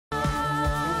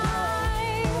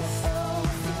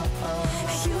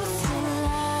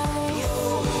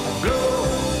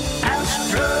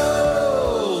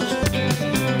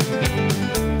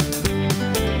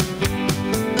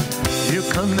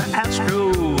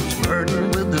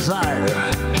burning with desire.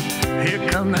 Here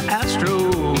come the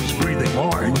Astros, breathing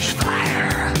orange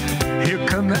fire. Here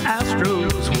come the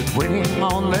Astros with winning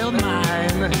on their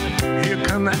mind. Here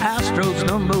come the Astros,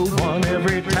 #1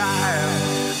 every time.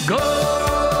 Go,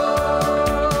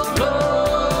 go,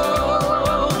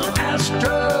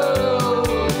 Astros.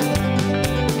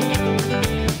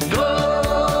 Go,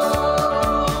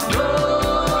 go,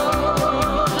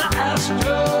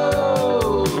 Astros.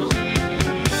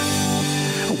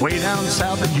 Way down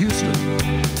south in Houston,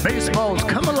 baseball's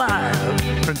come alive.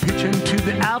 From pitching to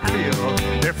the outfield,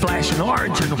 they're flashing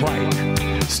orange and white.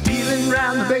 Stealing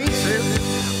round the bases,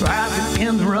 rising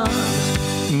in the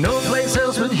runs. No place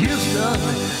else but Houston,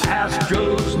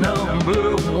 Astros #1.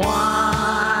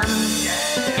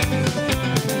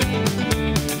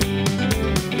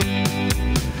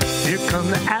 Here come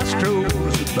the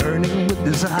Astros, burning with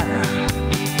desire.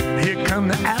 Here come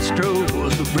the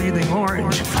Astros, breathing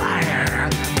orange fire.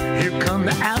 Here come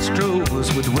the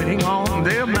Astros with winning on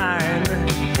their mind.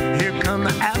 Here come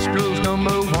the Astros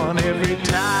 #1 every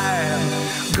time.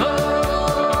 Go,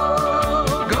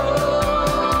 go,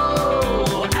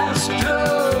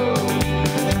 Astros.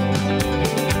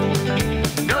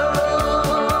 Go,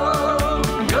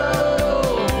 go,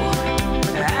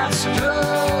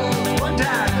 Astros. One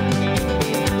time.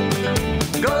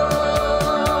 Go,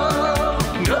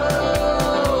 go,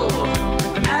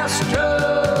 Astros.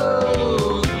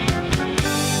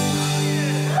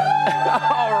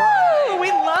 All right. We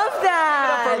love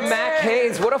that. From Mack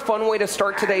Hayes. What a fun way to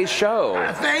start today's show.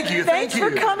 Thank you, Thanks thank you.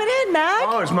 for coming in, Mack.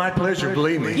 Oh, it's my pleasure,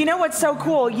 believe me. You know what's so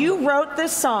cool? You wrote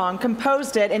this song,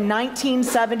 composed it in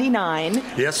 1979.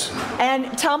 Yes.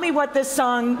 And tell me what this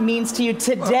song means to you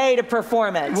today to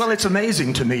perform it. Well, it's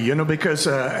amazing to me, you know, because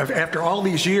after all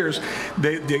these years,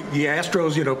 the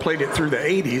Astros, you know, played it through the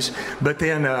 80s, but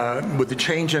then with the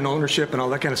change in ownership and all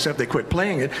that kind of stuff, they quit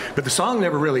playing it. But the song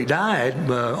never really died.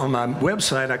 On my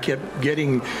website, I kept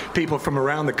getting people from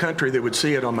around the country that would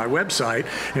see it on my website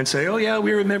and say, oh, yeah,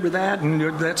 we remember that and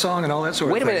that song and all that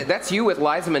sort of thing. Wait a minute, that's you with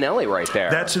Liza Minnelli right there.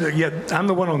 That's, yeah, I'm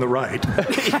the one on the right.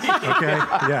 Okay,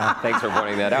 yeah. Thanks for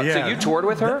pointing that out. Yeah. So you toured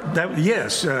with her?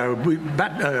 Yes,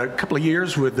 about a couple of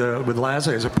years with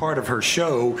Liza as a part of her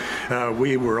show.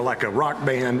 We were like a rock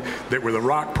band that were the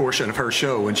rock portion of her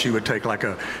show, and she would take like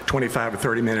a 25 or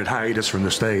 30-minute hiatus from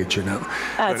the stage, you know.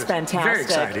 That's fantastic. Very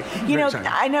exciting. You know,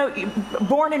 exciting. I know,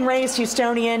 born and raised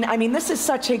Houstonian, I mean, this is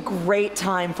such a great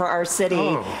time for our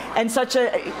city, and such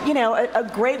a, you know, a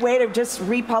great way to just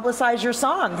republicize your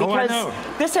song, because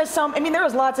this has some, I mean, there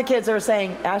was lots of kids that were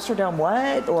saying, Astrodome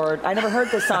what? Or I never heard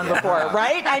this song before,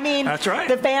 right? I mean, that's right.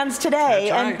 The fans today,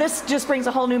 That's right. and this just brings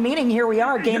a whole new meaning. Here we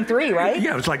are, Game 3, right?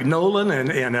 Yeah, it's like Nolan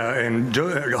and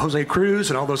Jose Cruz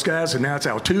and all those guys, and now it's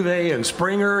Altuve and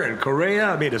Springer and Correa.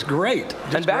 I mean, it's great.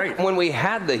 And back when we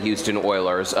had the Houston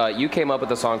Oilers, you came up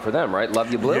with a song for them, right?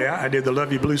 Love You Blue? Yeah, I did the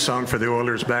Love You Blue song for the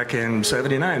Oilers back in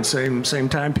 '79, same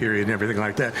time period and everything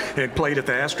like that. And played at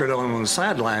the Astrodome on the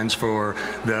sidelines for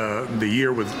the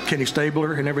year with Kenny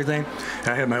Stabler and everything.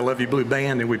 I had my Love You Blue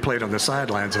band, and we played on the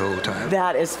sidelines the whole time.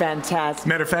 That is fantastic.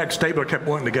 Matter of fact, Stabler kept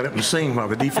wanting to get up and sing while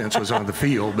the defense was on the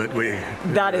field, but we...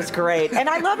 That is great. And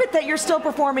I love it that you're still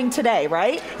performing today,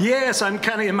 right? Yes, I'm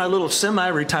kind of in my little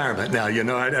semi-retirement now. You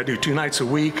know, I do 2 nights a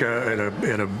week at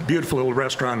a beautiful little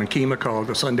restaurant in Kemah called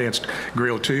the Sundance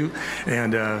Grill 2.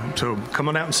 And so come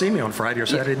on out and see me on Friday or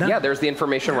Saturday night. Yeah, there's the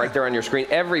information right there on your screen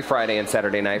every Friday and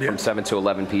Saturday night from 7 to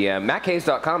 11 p.m.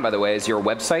 MackHayes.com, by the way, is your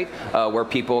website where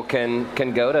people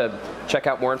can go to check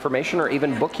out more information or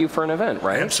even book you for an event,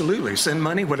 right? Absolutely. Send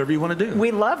money, whatever you want to do.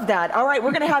 We love that. All right,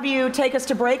 we're going to have you take us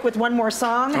to break with one more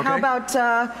song. Okay. How about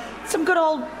some good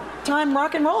old time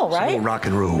rock and roll, right? Some old rock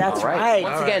and roll. That's All right.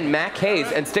 Once again, Mack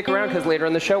Hayes. And stick around because later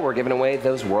in the show we're giving away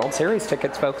those World Series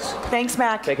tickets, folks. Thanks,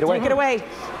 Mack. Take it away. Take it away.